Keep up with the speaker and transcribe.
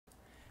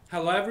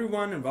Hello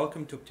everyone and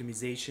welcome to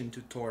Optimization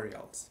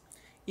Tutorials.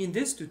 In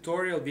this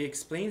tutorial we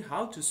explain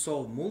how to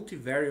solve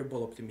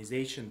multivariable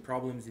optimization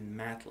problems in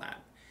MATLAB.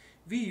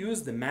 We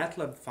use the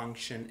MATLAB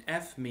function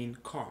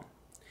fmincon.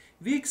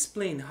 We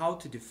explain how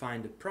to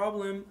define the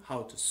problem,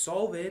 how to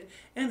solve it,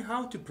 and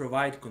how to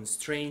provide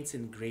constraints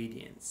and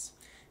gradients.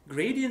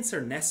 Gradients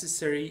are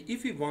necessary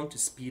if we want to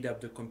speed up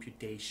the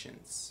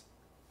computations.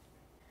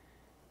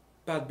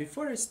 But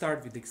before I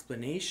start with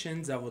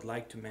explanations, I would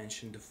like to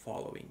mention the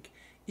following.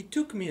 It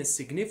took me a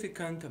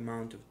significant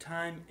amount of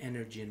time,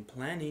 energy and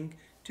planning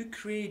to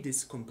create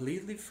this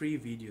completely free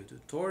video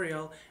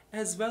tutorial,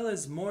 as well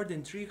as more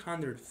than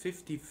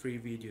 350 free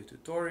video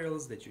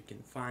tutorials that you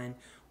can find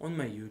on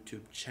my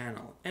YouTube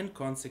channel. And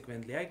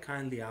consequently, I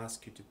kindly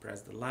ask you to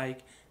press the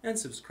like and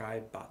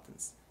subscribe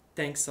buttons.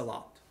 Thanks a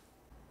lot.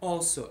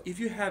 Also, if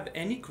you have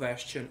any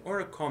question or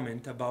a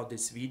comment about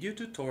this video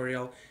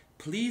tutorial,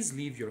 please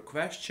leave your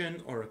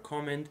question or a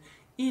comment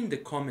in the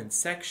comment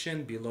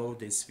section below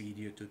this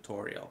video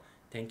tutorial.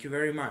 Thank you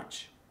very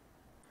much.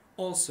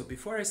 Also,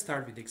 before I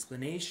start with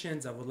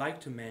explanations, I would like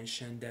to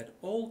mention that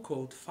all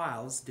code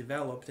files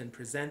developed and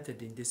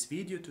presented in this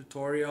video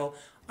tutorial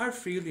are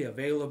freely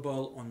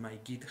available on my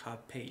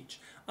GitHub page.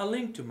 A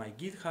link to my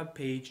GitHub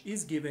page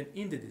is given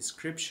in the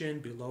description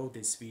below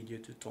this video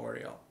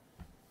tutorial.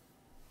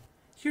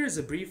 Here is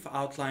a brief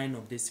outline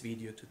of this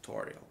video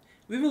tutorial.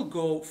 We will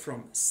go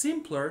from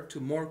simpler to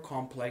more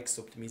complex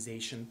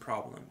optimization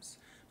problems.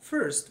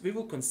 First, we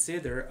will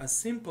consider a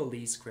simple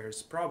least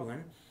squares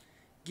problem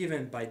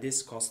given by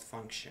this cost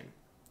function.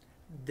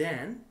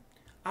 Then,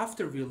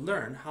 after we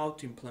learn how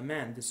to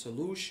implement the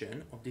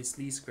solution of this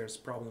least squares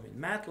problem in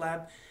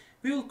MATLAB,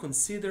 we will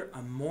consider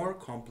a more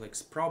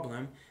complex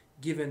problem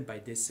given by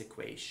this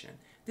equation.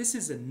 This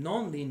is a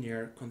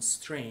nonlinear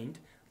constrained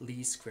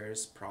least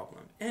squares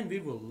problem, and we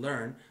will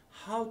learn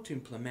how to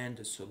implement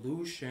the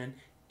solution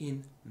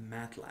in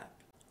MATLAB.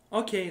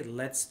 Okay,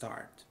 let's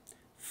start.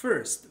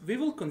 First, we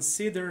will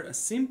consider a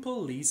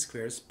simple least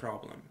squares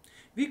problem.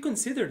 We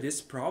consider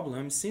this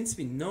problem since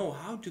we know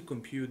how to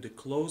compute the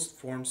closed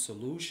form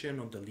solution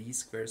of the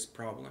least squares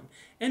problem,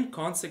 and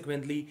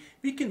consequently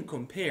we can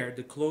compare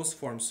the closed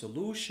form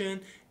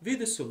solution with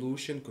the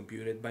solution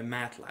computed by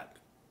MATLAB.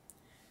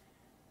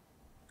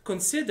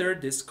 Consider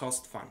this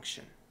cost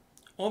function.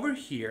 Over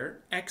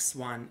here,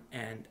 x1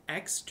 and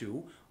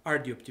x2 are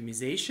the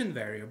optimization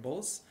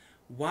variables,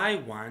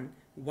 y1,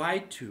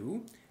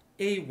 y2,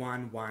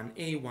 a11,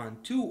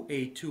 a12,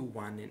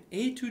 a21, and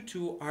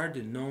a22 are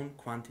the known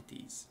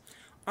quantities.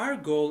 Our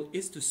goal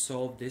is to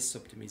solve this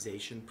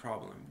optimization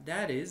problem.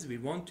 That is, we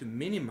want to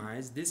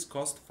minimize this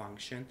cost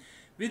function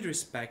with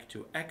respect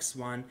to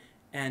x1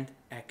 and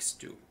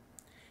x2.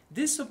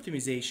 This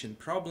optimization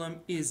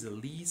problem is a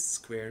least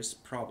squares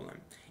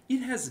problem. It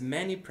has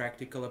many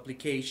practical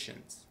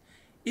applications.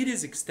 It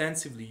is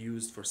extensively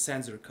used for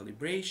sensor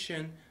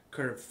calibration,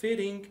 curve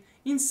fitting,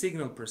 in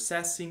signal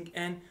processing,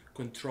 and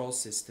control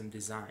system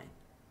design.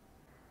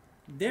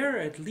 There are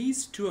at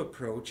least two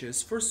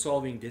approaches for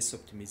solving this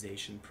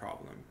optimization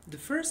problem. The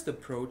first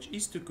approach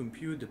is to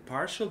compute the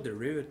partial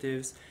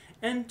derivatives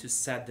and to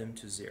set them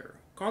to zero.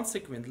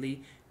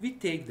 Consequently, we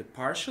take the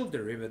partial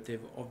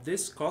derivative of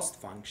this cost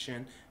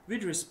function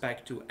with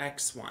respect to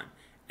x1,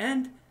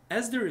 and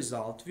as the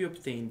result we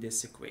obtain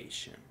this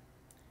equation.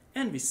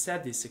 And we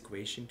set this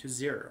equation to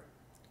zero.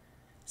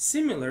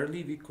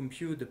 Similarly, we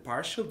compute the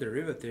partial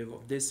derivative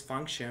of this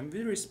function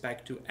with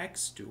respect to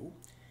x2.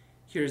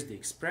 Here's the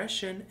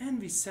expression, and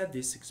we set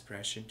this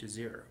expression to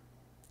zero.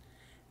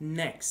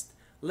 Next,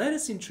 let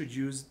us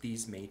introduce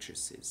these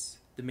matrices: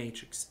 the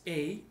matrix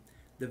A,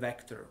 the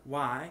vector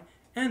y,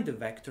 and the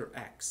vector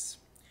x.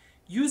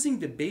 Using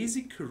the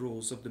basic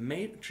rules of the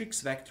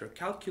matrix vector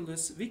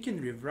calculus, we can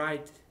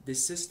rewrite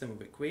this system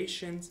of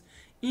equations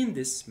in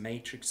this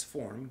matrix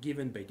form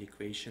given by the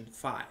equation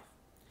 5,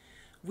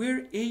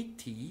 where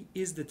AT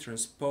is the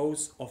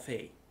transpose of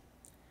A.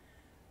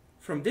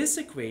 From this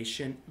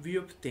equation, we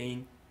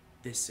obtain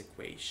this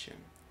equation.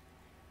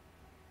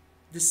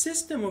 The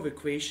system of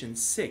equation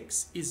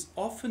 6 is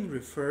often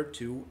referred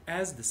to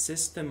as the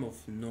system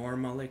of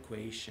normal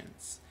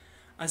equations.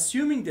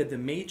 Assuming that the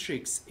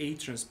matrix A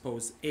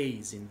transpose A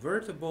is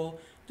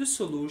invertible, the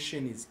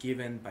solution is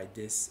given by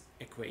this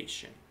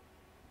equation.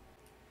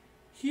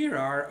 Here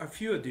are a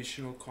few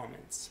additional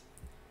comments.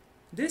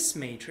 This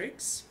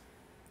matrix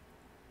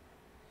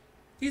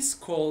is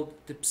called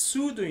the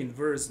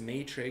pseudo-inverse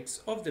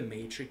matrix of the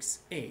matrix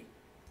A.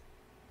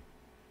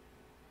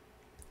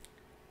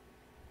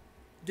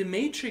 The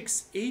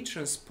matrix A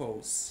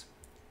transpose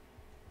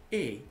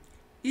A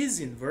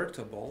is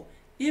invertible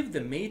if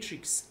the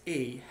matrix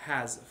A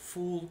has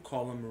full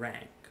column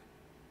rank.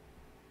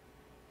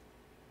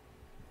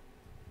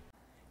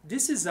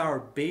 This is our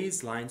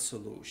baseline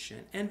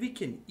solution, and we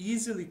can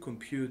easily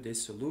compute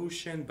this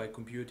solution by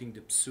computing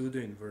the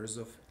pseudo-inverse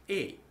of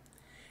A.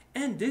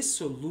 And this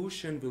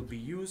solution will be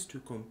used to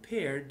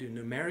compare the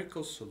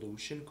numerical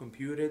solution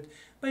computed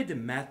by the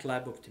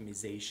MATLAB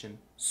optimization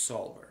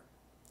solver.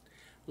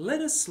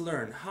 Let us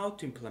learn how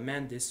to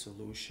implement this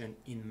solution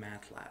in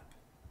MATLAB.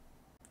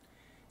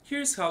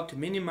 Here's how to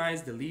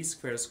minimize the least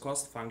squares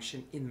cost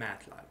function in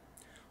MATLAB.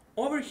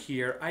 Over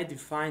here I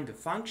defined a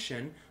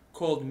function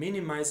called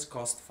minimize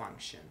cost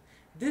function.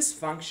 This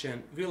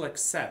function will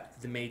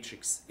accept the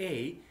matrix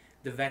A,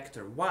 the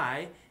vector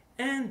y,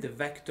 and the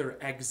vector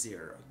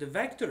x0. The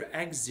vector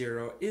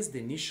x0 is the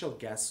initial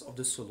guess of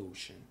the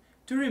solution.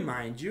 To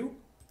remind you,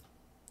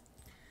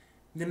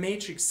 the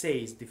matrix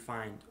A is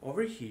defined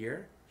over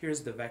here.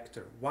 Here's the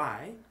vector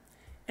y,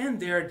 and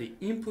they are the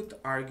input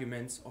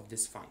arguments of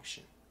this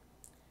function.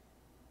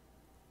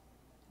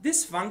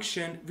 This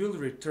function will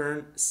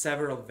return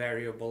several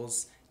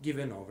variables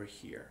given over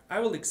here.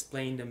 I will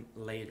explain them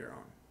later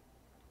on.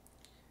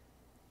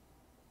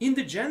 In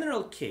the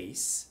general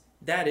case,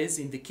 that is,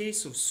 in the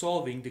case of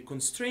solving the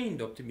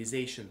constrained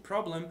optimization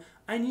problem,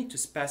 I need to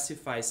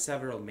specify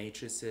several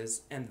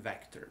matrices and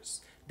vectors.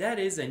 That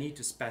is, I need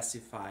to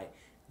specify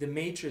the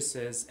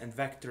matrices and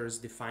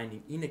vectors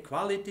defining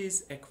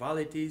inequalities,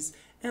 equalities,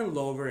 and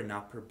lower and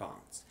upper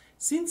bounds.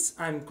 Since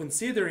I'm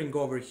considering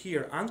over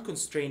here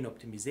unconstrained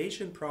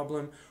optimization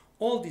problem,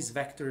 all these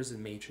vectors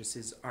and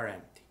matrices are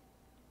empty.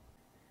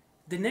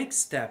 The next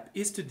step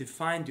is to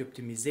define the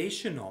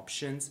optimization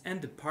options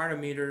and the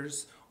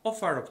parameters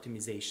of our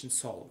optimization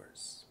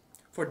solvers.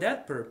 For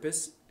that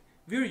purpose,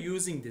 we're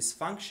using this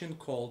function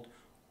called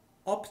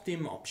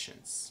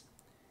optimOptions.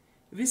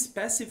 We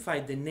specify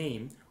the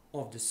name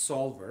of the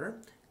solver,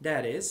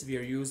 that is, we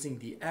are using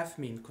the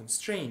fmincon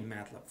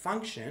MATLAB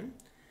function.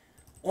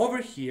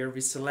 Over here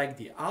we select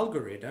the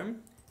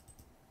algorithm.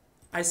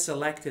 I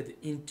selected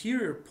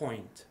interior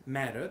point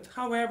method,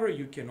 however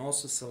you can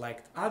also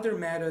select other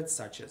methods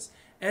such as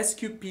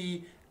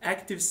SQP,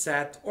 active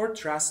set, or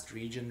trust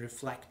region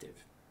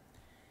reflective.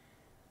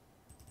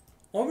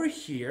 Over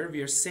here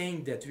we are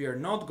saying that we are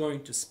not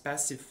going to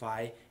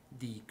specify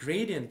the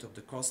gradient of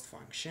the cost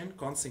function,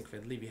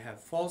 consequently we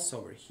have false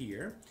over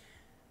here.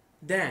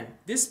 Then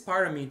this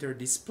parameter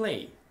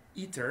display,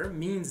 iter,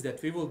 means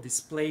that we will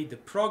display the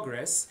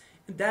progress,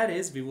 that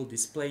is, we will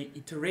display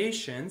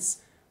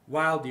iterations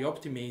while the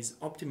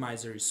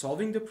optimizer is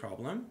solving the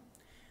problem.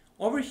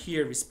 Over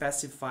here we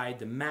specify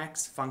the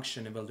max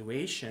function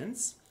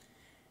evaluations.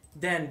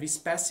 Then we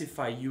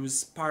specify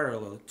use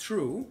parallel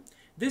true.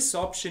 This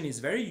option is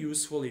very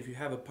useful if you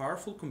have a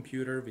powerful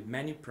computer with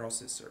many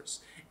processors.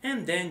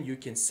 And then you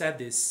can set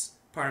this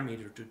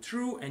parameter to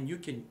true and you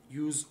can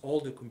use all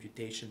the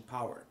computation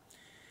power.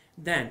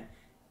 Then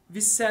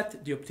we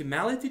set the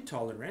optimality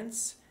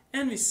tolerance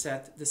and we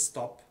set the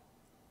step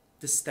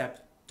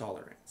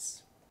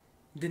tolerance.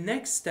 The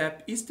next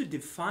step is to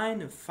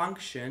define a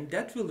function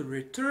that will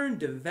return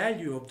the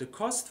value of the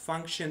cost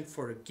function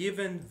for a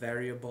given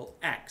variable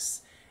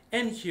x.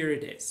 And here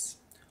it is.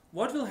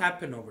 What will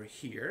happen over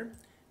here?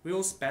 We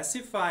will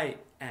specify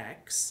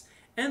x,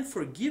 and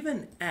for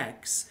given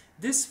x,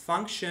 this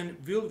function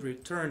will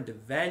return the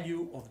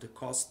value of the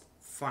cost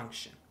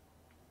function.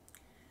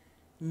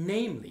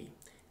 Namely,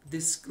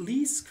 this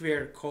least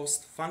square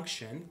cost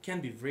function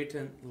can be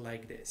written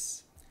like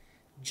this.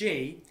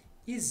 J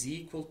is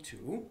equal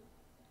to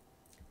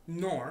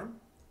norm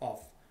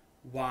of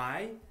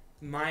y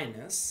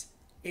minus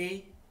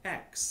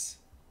ax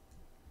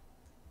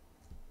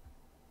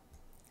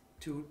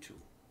to 2.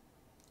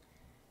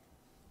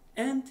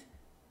 And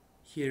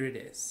here it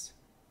is.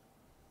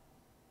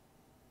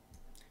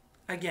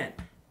 Again,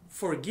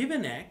 for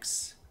given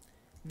x,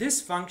 this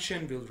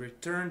function will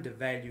return the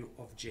value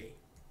of j.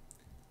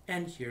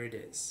 And here it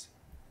is.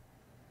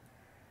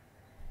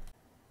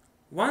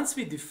 Once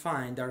we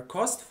defined our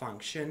cost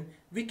function,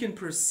 we can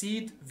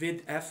proceed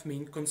with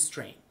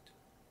fmincon.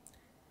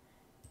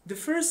 The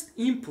first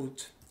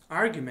input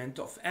argument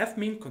of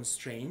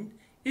fmincon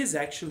is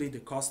actually the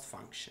cost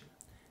function.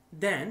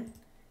 Then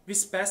we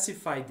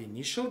specify the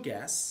initial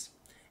guess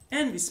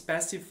and we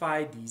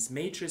specify these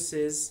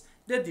matrices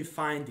that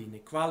define the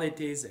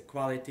inequalities,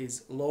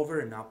 equalities, lower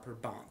and upper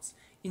bounds.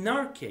 In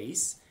our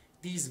case,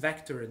 these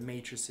vector and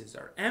matrices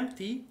are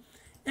empty,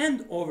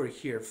 and over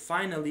here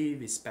finally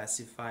we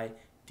specify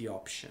the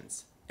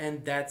options,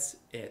 and that's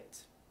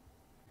it.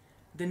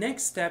 The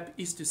next step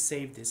is to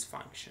save this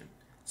function.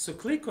 So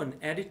click on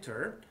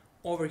editor,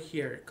 over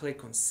here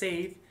click on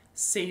save,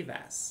 save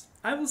as.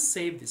 I will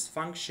save this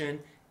function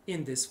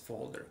in this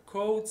folder,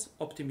 codes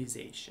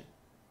optimization.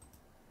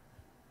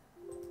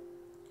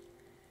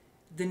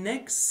 The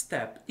next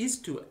step is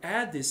to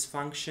add this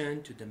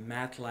function to the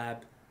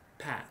MATLAB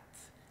path.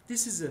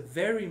 This is a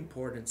very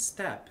important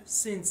step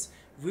since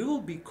we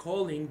will be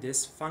calling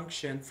this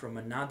function from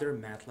another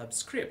MATLAB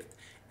script,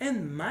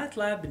 and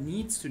MATLAB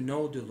needs to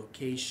know the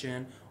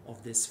location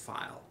of this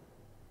file.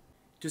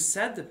 To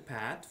set the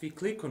path, we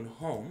click on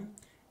Home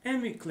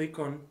and we click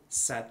on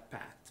Set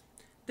Path.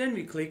 Then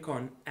we click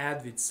on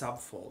Add with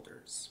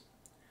Subfolders.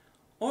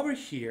 Over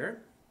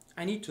here,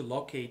 I need to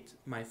locate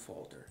my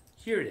folder.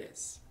 Here it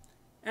is.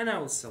 And I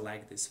will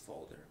select this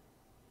folder.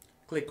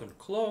 Click on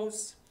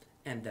Close,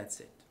 and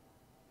that's it.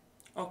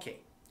 Okay,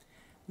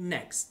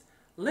 next,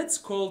 let's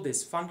call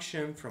this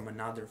function from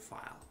another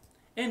file.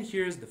 And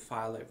here's the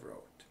file I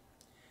wrote.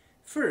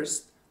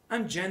 First,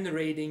 I'm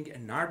generating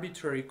an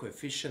arbitrary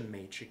coefficient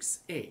matrix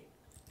A,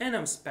 and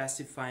I'm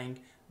specifying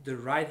the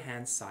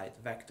right-hand side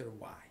vector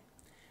y.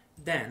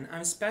 Then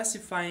I'm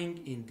specifying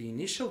in the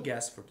initial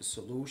guess for the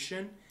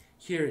solution,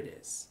 here it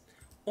is.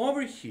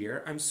 Over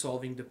here, I'm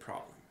solving the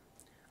problem.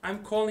 I'm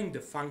calling the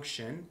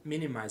function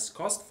minimize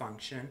cost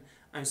function.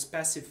 I'm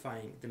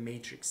specifying the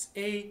matrix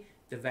A,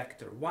 the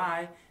vector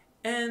y,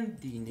 and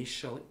the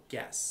initial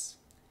guess.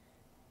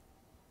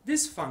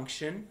 This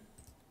function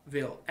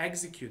will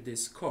execute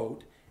this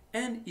code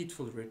and it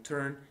will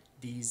return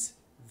these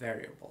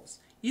variables.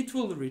 It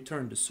will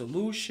return the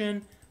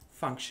solution,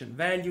 function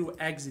value,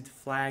 exit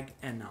flag,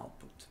 and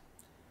output.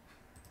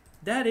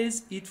 That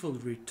is, it will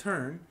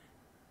return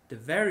the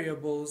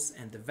variables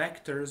and the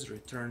vectors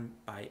returned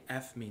by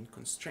fmin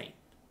constraint.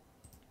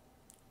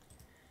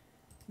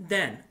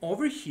 Then,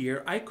 over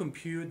here, I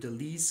compute the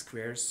least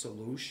squares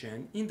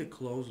solution in the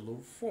closed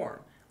loop form.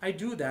 I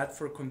do that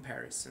for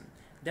comparison.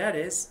 That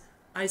is,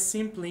 I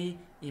simply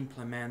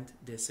implement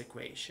this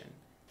equation,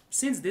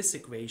 since this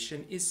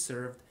equation is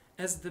served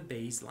as the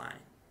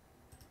baseline.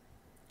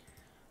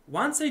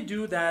 Once I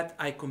do that,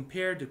 I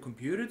compare the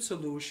computed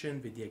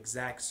solution with the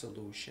exact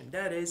solution.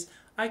 That is,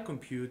 I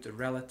compute a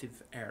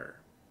relative error.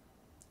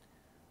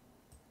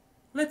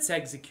 Let's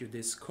execute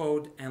this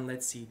code and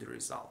let's see the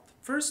result.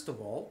 First of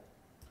all,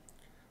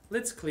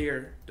 let's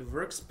clear the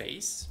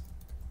workspace.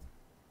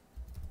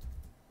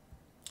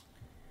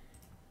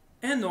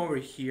 And over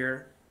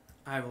here,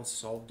 I will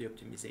solve the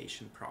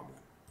optimization problem.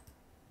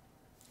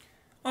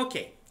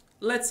 Okay,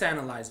 let's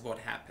analyze what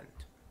happened.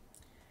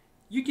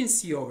 You can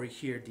see over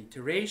here the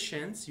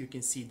iterations, you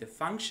can see the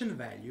function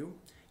value,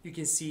 you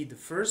can see the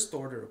first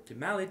order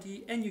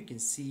optimality, and you can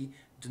see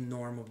the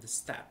norm of the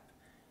step.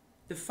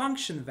 The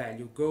function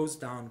value goes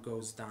down,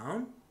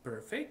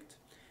 perfect.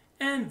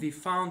 And we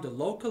found a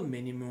local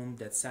minimum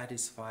that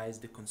satisfies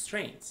the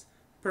constraints.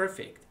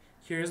 Perfect.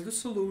 Here's the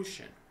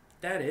solution.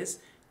 That is,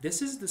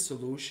 this is the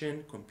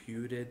solution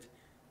computed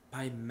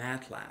by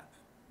MATLAB.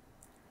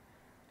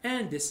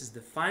 And this is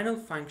the final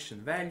function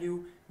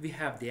value. We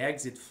have the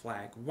exit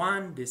flag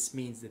 1. This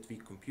means that we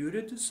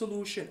computed the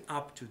solution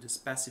up to the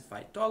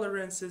specified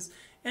tolerances,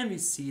 and we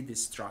see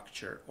this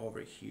structure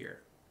over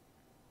here.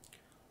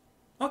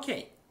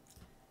 Okay,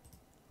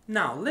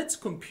 now let's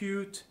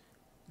compute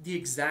the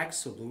exact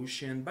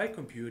solution by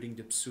computing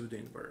the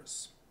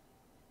pseudo-inverse.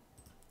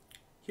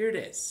 Here it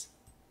is.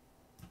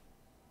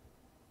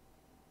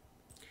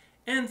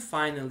 And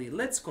finally,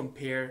 let's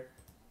compare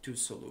two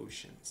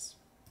solutions.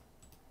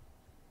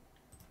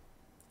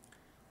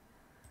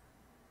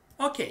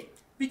 Okay,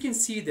 we can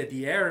see that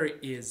the error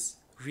is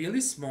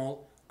really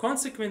small.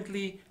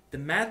 Consequently, the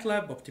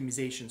MATLAB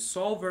optimization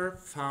solver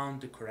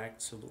found the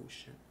correct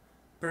solution.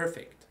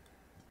 Perfect.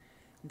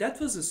 That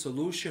was a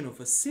solution of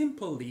a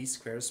simple least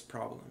squares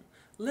problem.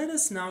 Let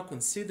us now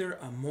consider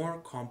a more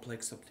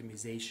complex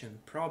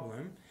optimization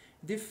problem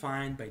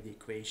defined by the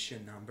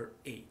equation number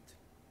 8.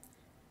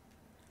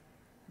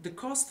 The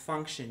cost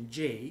function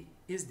j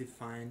is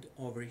defined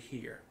over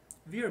here.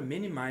 We are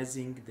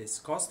minimizing this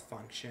cost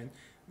function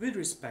with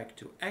respect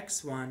to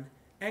x1,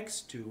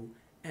 x2,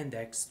 and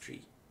x3.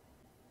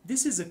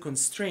 This is a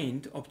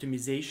constrained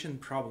optimization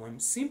problem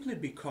simply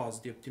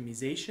because the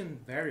optimization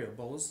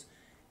variables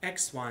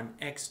x1,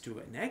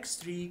 x2, and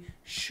x3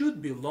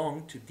 should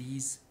belong to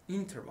these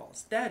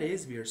intervals. That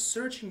is, we are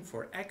searching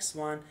for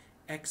x1,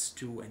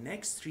 x2, and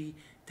x3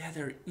 that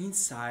are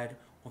inside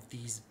of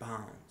these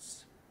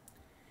bounds.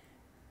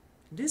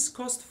 This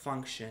cost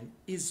function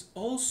is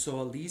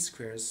also a least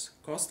squares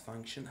cost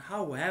function.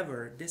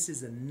 However, this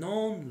is a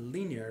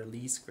non-linear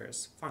least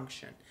squares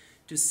function.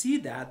 To see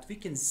that, we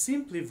can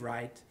simply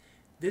write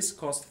this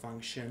cost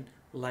function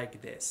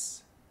like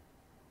this.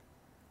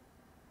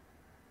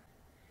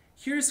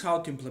 Here's how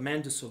to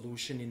implement the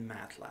solution in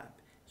MATLAB.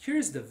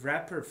 Here's the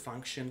wrapper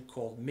function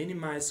called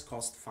minimize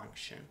cost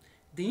function.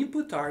 The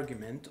input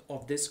argument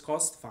of this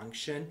cost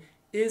function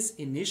is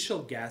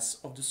initial guess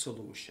of the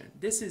solution.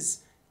 This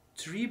is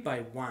 3 by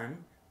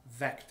 1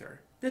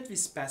 vector that we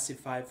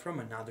specify from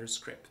another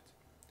script.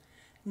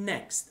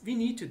 Next, we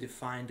need to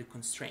define the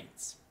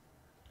constraints.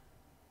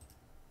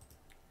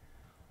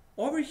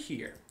 Over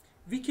here,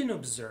 we can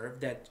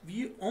observe that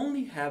we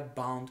only have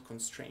bound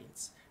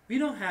constraints. We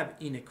don't have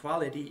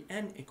inequality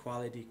and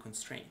equality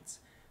constraints.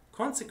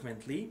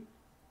 Consequently,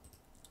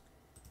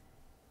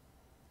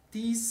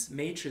 these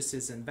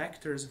matrices and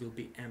vectors will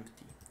be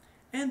empty.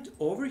 And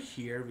over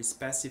here, we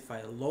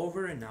specify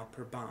lower and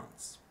upper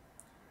bounds.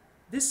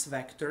 This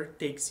vector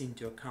takes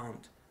into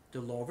account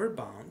the lower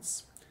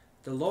bounds.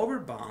 The lower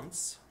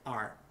bounds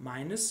are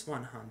minus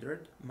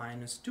 100,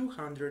 minus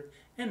 200,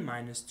 and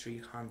minus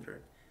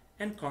 300.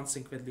 And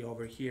consequently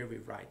over here we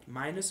write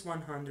minus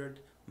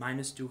 100,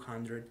 minus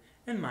 200,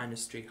 and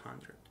minus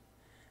 300.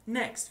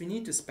 Next, we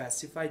need to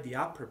specify the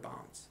upper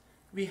bounds.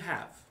 We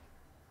have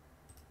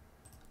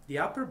the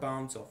upper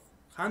bounds of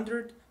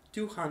 100,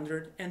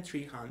 200, and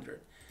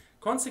 300.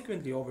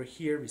 Consequently over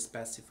here we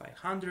specify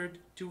 100,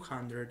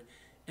 200,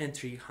 and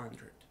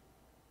 300.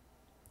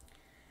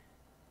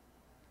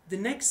 The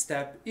next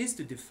step is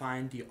to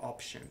define the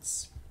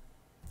options.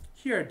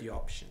 Here are the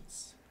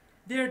options.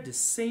 They're the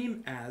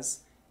same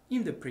as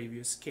in the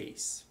previous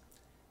case.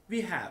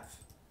 We have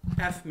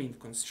fmin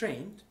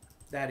constraint,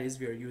 that is,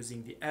 we are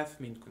using the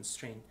fmin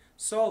constraint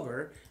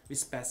solver. We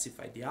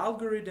specify the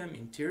algorithm,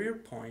 interior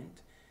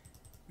point.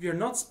 We are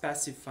not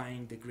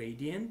specifying the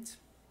gradient.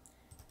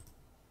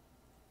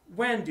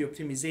 When the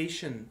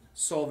optimization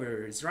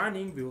solver is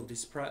running, we will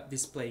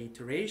display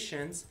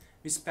iterations.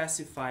 We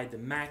specify the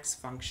max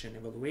function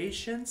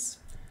evaluations,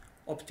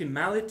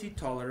 optimality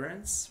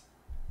tolerance,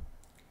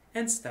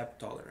 and step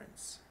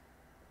tolerance.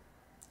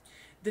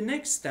 The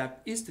next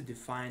step is to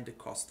define the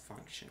cost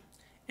function.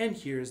 And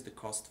here's the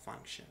cost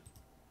function.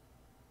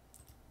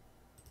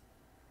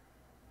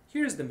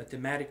 Here's the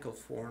mathematical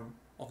form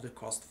of the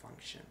cost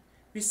function.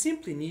 We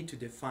simply need to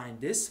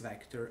define this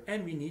vector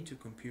and we need to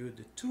compute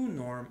the 2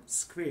 norm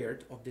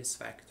squared of this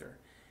vector.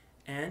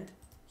 And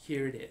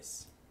here it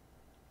is.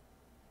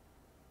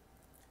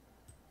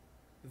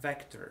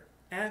 Vector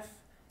f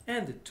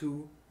and the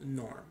 2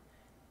 norm.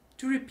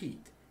 To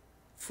repeat,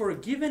 for a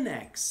given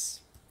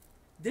x,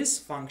 this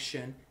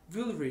function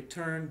will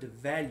return the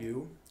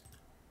value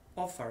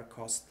of our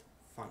cost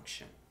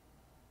function.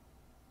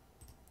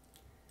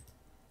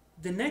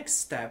 The next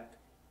step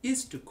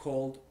is to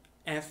call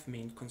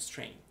fmin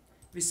constraint.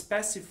 We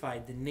specify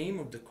the name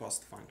of the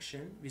cost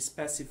function, we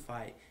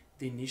specify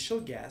the initial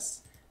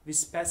guess, we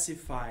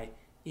specify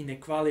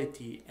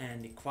inequality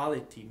and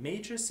equality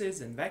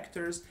matrices and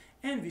vectors,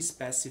 and we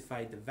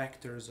specify the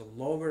vectors of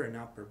lower and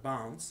upper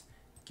bounds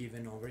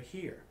given over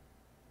here.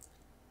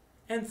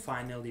 And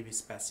finally we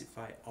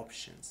specify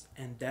options,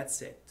 and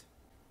that's it.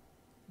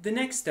 The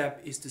next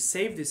step is to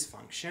save this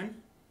function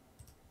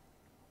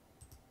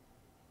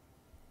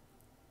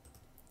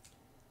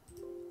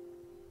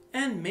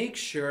and make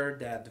sure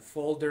that the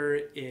folder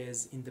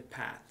is in the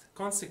path.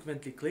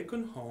 Consequently, click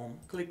on Home,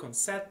 click on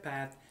Set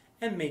Path,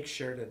 and make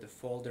sure that the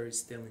folder is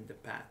still in the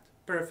path.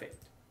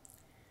 Perfect.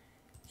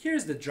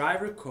 Here's the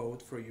driver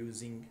code for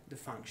using the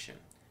function.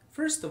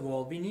 First of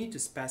all, we need to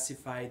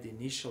specify the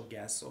initial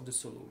guess of the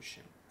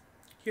solution.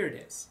 Here it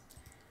is.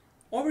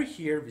 Over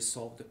here, we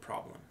solve the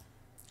problem.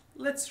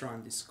 Let's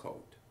run this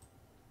code.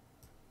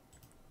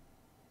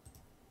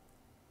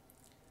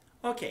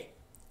 Okay,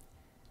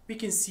 we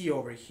can see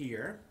over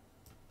here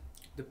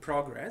the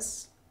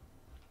progress,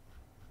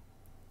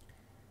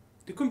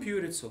 the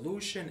computed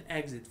solution,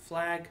 exit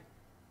flag,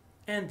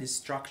 and the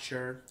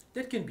structure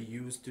that can be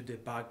used to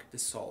debug the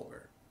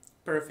solver.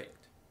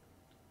 Perfect.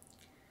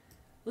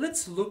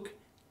 Let's look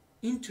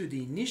into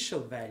the initial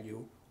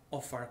value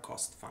of our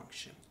cost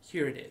function.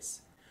 Here it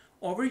is.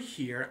 Over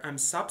here, I'm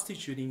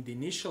substituting the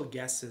initial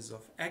guesses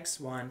of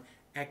x1,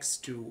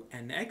 x2,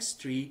 and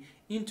x3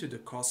 into the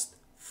cost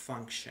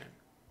function.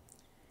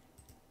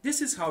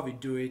 This is how we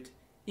do it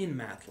in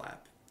MATLAB.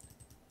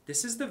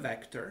 This is the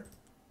vector,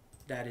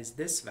 that is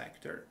this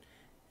vector,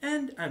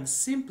 and I'm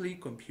simply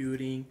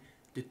computing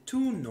the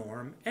 2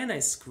 norm and I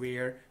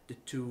square the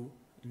 2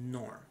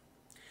 norm.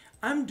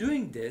 I'm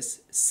doing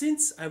this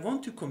since I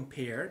want to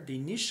compare the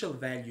initial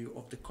value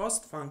of the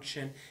cost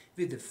function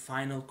with the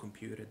final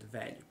computed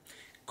value.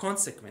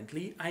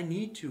 Consequently, I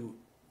need to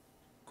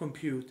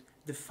compute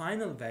the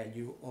final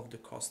value of the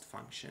cost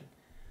function.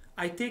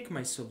 I take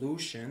my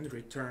solution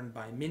returned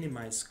by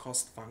minimize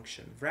cost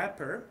function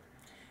wrapper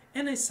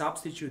and I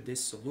substitute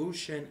this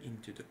solution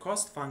into the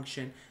cost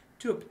function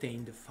to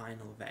obtain the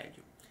final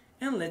value.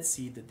 And let's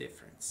see the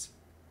difference.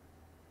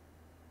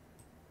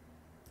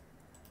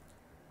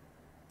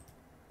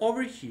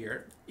 Over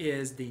here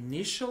is the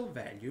initial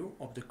value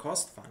of the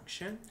cost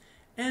function,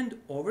 and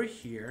over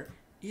here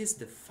is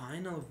the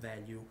final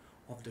value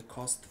of the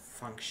cost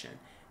function.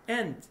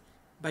 And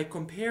by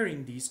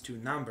comparing these two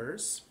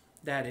numbers,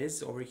 that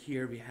is, over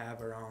here we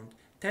have around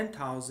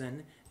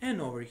 10,000 and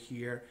over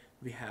here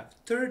we have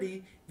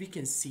 30, we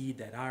can see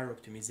that our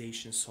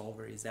optimization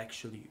solver is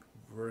actually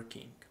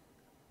working.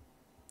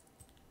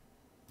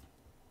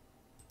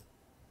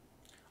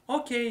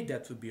 Okay,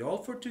 that would be all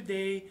for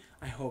today.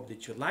 I hope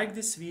that you like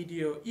this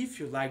video. If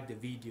you like the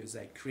videos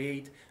I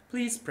create,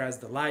 please press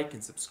the like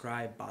and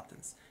subscribe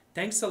buttons.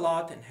 Thanks a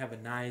lot and have a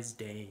nice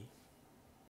day.